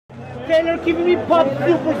Taylor keeping me pop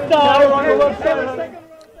superstar.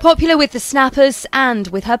 Popular with the snappers and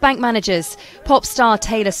with her bank managers, pop star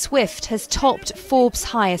Taylor Swift has topped Forbes'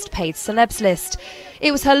 highest paid celebs list.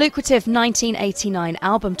 It was her lucrative 1989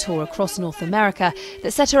 album tour across North America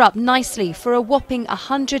that set her up nicely for a whopping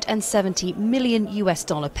 $170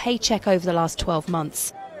 million paycheck over the last 12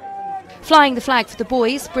 months. Flying the flag for the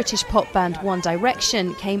boys, British pop band One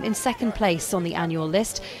Direction came in second place on the annual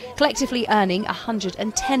list, collectively earning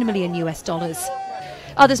 $110 million.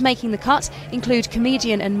 Others making the cut include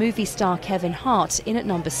comedian and movie star Kevin Hart in at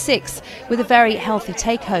number 6, with a very healthy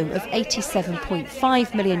take-home of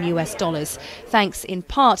 $87.5 million, thanks in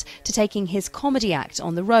part to taking his comedy act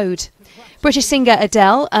on the road. British singer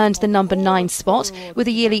Adele earned the number 9 spot with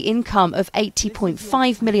a yearly income of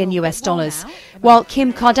 $80.5 million, while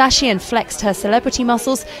Kim Kardashian flexed her celebrity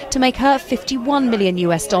muscles to make her $51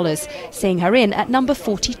 million, seeing her in at number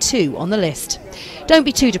 42 on the list. Don't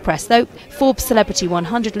be too depressed though. Forbes Celebrity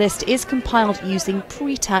 100 list is compiled using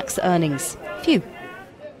pre-tax earnings. Phew.